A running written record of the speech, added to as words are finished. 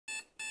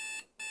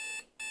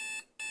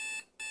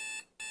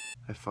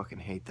I fucking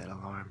hate that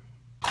alarm.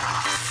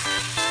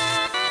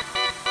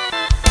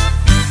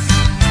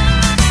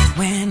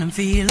 When I'm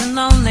feeling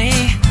lonely,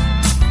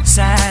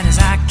 sad as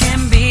I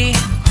can be,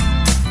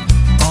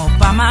 all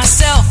by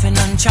myself in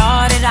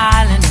uncharted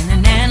island in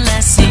an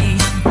endless sea.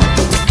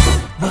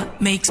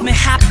 What makes me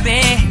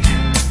happy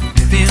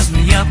fills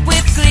me up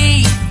with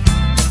glee.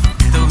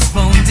 Those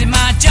bones in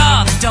my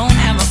jaw that don't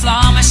have a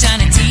flaw, my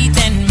shiny teeth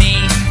and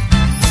me.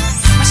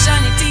 My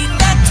shiny teeth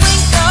that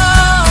twinkle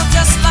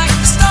just like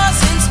the stars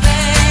in space.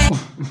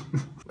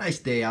 Nice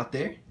day out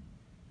there.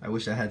 I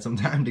wish I had some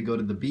time to go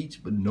to the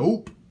beach, but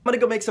nope. I'm gonna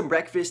go make some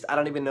breakfast. I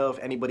don't even know if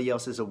anybody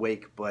else is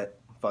awake,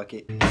 but fuck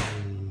it. What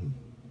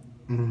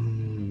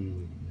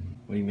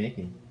are you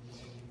making?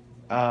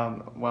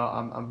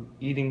 Well, I'm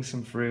eating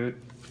some fruit.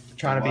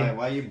 Trying to be.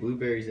 Why are you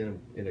blueberries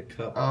in a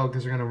cup? Oh,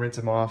 because we're gonna rinse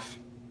them off.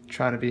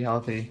 Trying to be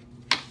healthy.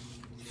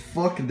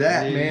 Fuck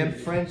that, man.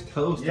 French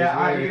toast. Yeah,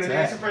 are you gonna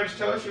get some French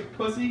toast, you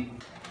pussy?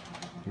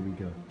 Here we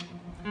go.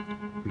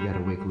 We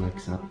gotta wake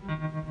Lex up.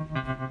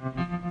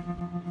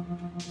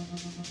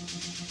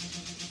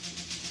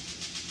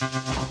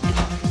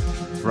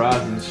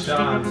 Rise and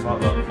shine,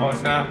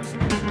 motherfucker.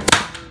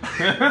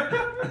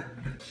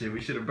 Shit,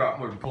 we should have brought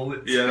more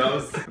bullets. Yeah, that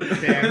was.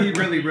 Damn, he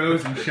really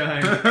rose and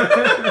shined.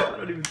 I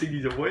don't even think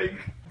he's awake.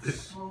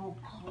 It's so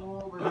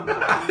cold.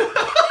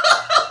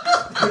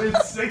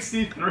 It's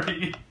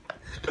 63.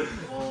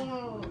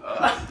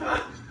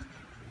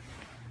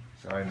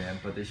 Sorry, man,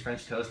 but there's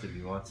French toast if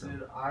you want some.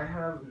 Dude, I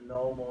have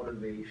no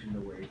motivation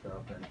to wake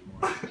up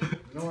anymore.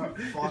 You know what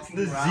fucking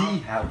It's the round?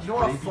 Z house. You know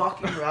what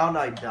fucking round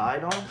I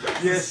died on?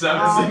 Yeah,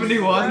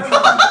 771.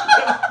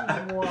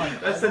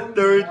 That's the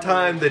third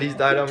time that he's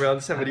died on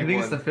round 71. I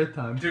think it's the 5th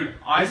time. Dude,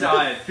 I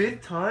died. The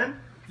 5th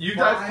time? You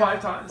died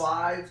 5 times.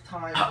 5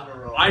 times in a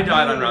row. I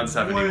died on round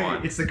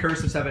 71. It's the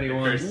curse of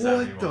 71. The curse of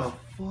 71.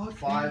 What the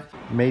fuck?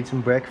 5. Made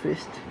some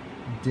breakfast.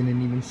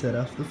 Didn't even set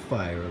off the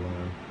fire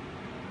alarm.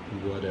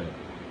 What up?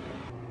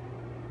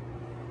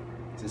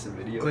 Is this a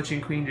video?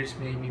 Glitching Queen just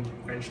made me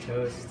French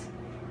toast.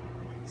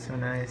 So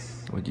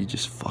nice. Would you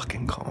just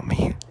fucking call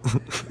me?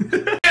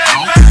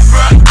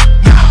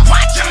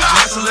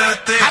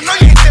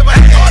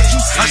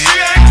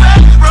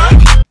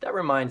 That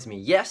reminds me,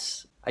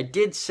 yes, I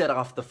did set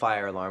off the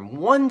fire alarm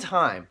one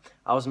time.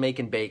 I was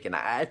making bacon.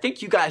 I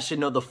think you guys should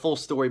know the full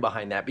story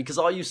behind that because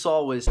all you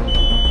saw was...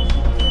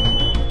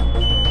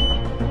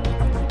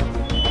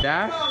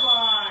 Dash? Come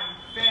on,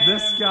 fam.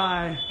 This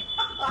guy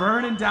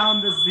burning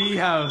down the Z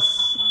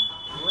house.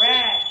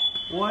 Rat.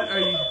 What are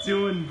you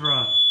doing,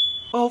 bro?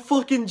 Oh,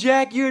 fucking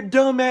Jack, you're a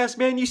dumbass,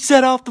 man. You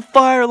set off the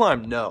fire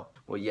alarm. No.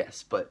 Well,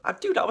 yes, but,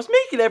 dude, I was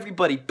making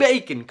everybody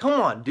bacon.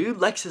 Come on, dude.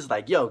 Lex is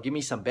like, yo, give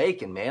me some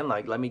bacon, man.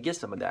 Like, let me get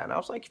some of that. And I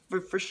was like,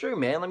 for sure,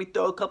 man. Let me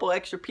throw a couple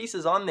extra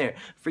pieces on there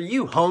for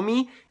you,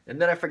 homie.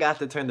 And then I forgot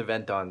to turn the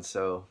vent on,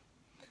 so...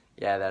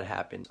 yeah, that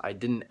happened. I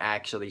didn't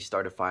actually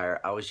start a fire.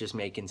 I was just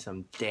making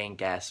some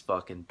dank-ass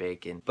fucking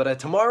bacon. But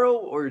tomorrow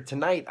or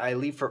tonight, I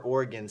leave for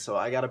Oregon, so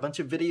I got a bunch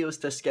of videos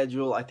to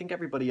schedule. I think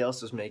everybody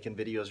else is making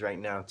videos right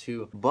now,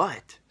 too.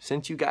 But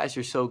since you guys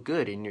are so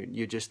good and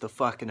you're just the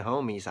fucking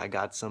homies, I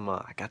got some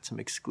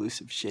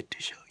exclusive shit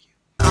to show you.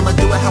 I'ma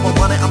do it how I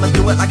want it. I'ma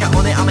do it like I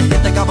own it. I'ma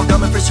hit the gobble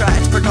gum and first try.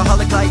 It's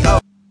workaholic like, oh.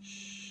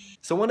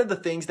 So one of the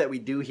things that we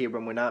do here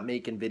when we're not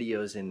making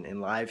videos and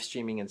live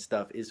streaming and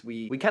stuff is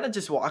we kind of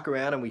just walk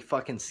around and we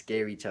fucking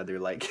scare each other.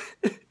 Like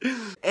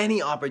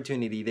any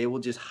opportunity, they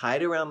will just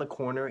hide around the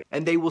corner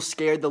and they will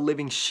scare the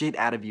living shit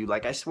out of you.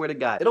 Like I swear to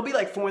God, it'll be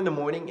like 4 in the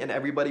morning and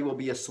everybody will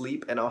be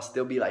asleep and I'll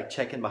still be like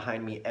checking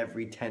behind me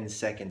every 10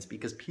 seconds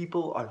because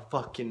people are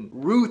fucking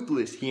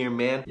ruthless here,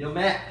 man. Yo,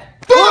 Matt.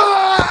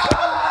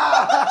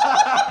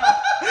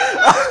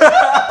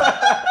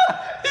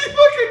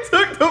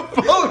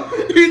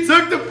 He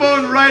took the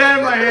phone right out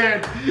of my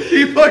hand.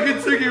 He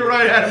fucking took it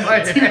right out of my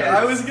hand. Dude,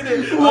 I was gonna...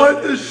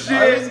 What the shit?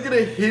 I was gonna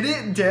hit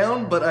it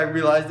down, but I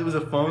realized it was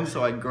a phone,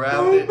 so I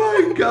grabbed it.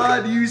 Oh my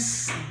god,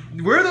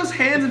 where are those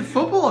hands in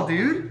football,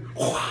 dude?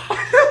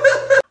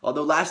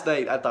 Although last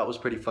night I thought was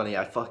pretty funny.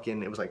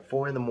 It was like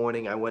 4 in the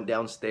morning. I went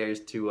downstairs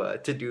to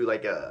do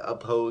like a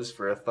pose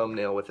for a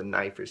thumbnail with a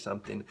knife or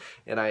something.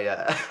 And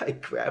I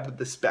grabbed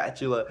the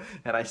spatula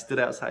and I stood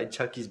outside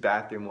Chucky's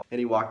bathroom. And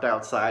he walked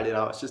outside and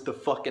I was just a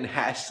fucking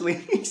hash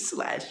slinging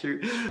slasher.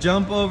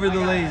 Jump over the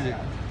laser.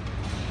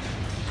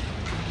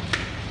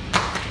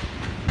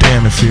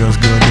 Damn, it feels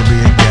good to be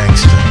a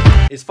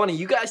gangster. It's funny,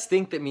 you guys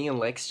think that me and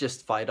Lex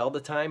just fight all the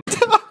time?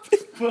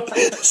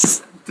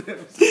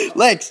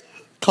 Lex!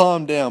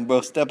 Calm down,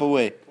 bro. Step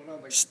away.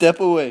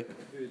 Step away.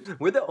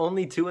 We're the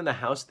only 2 in the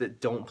house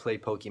that don't play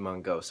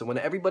Pokemon Go. So when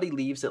everybody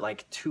leaves at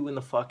like 2 in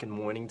the fucking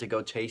morning to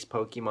go chase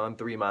Pokemon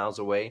 3 miles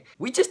away,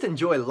 we just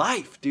enjoy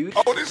life, dude.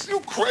 Otis, you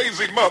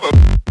crazy mother.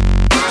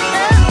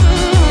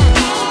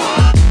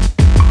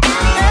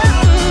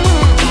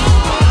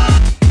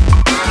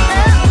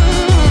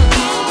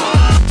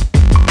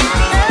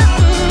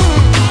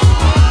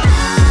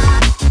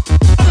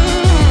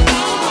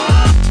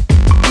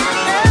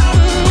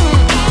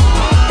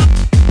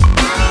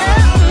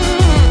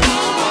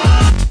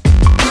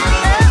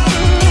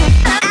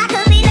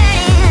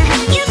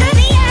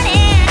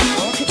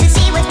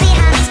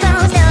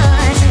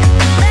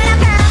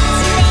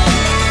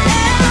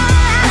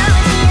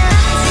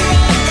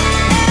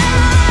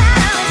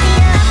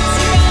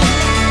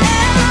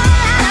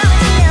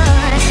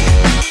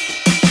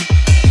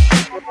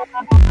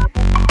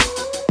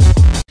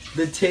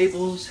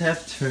 tables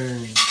have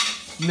turned.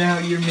 Now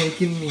you're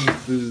making me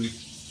food.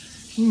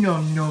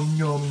 Nom nom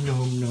nom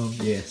nom nom.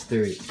 Yeah,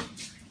 stir it.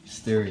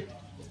 Stir it.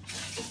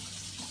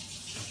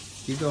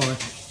 Keep going.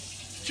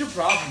 What's your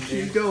problem,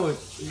 dude? Keep going.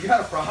 You got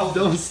a problem.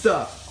 Don't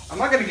stop. I'm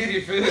not gonna give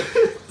you food.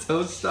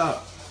 Don't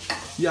stop.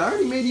 Yeah, I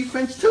already made you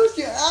French toast.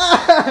 Yeah.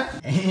 Ah!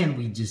 And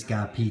we just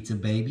got pizza,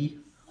 baby.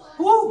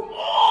 Woo!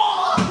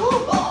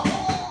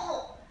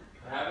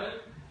 Have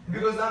it? If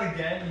it goes down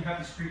again, you have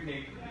to street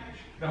naked.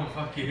 No,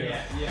 fuck you.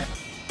 Yeah.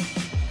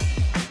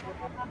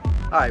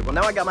 Alright, well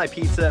now I got my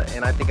pizza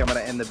and I think I'm gonna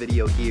end the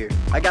video here.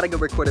 I gotta go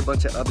record a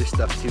bunch of other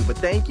stuff too, but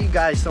thank you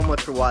guys so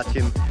much for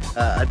watching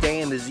A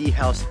Day in the Z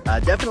House.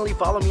 Definitely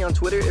follow me on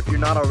Twitter if you're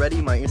not already.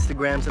 My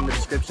Instagram's in the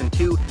description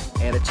too.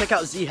 And check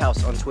out Z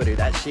House on Twitter.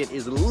 That shit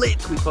is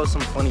lit. We post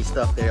some funny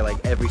stuff there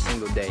like every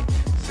single day.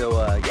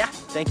 So yeah,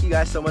 thank you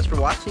guys so much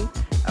for watching.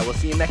 I will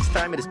see you next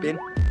time. It has been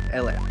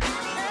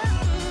LM.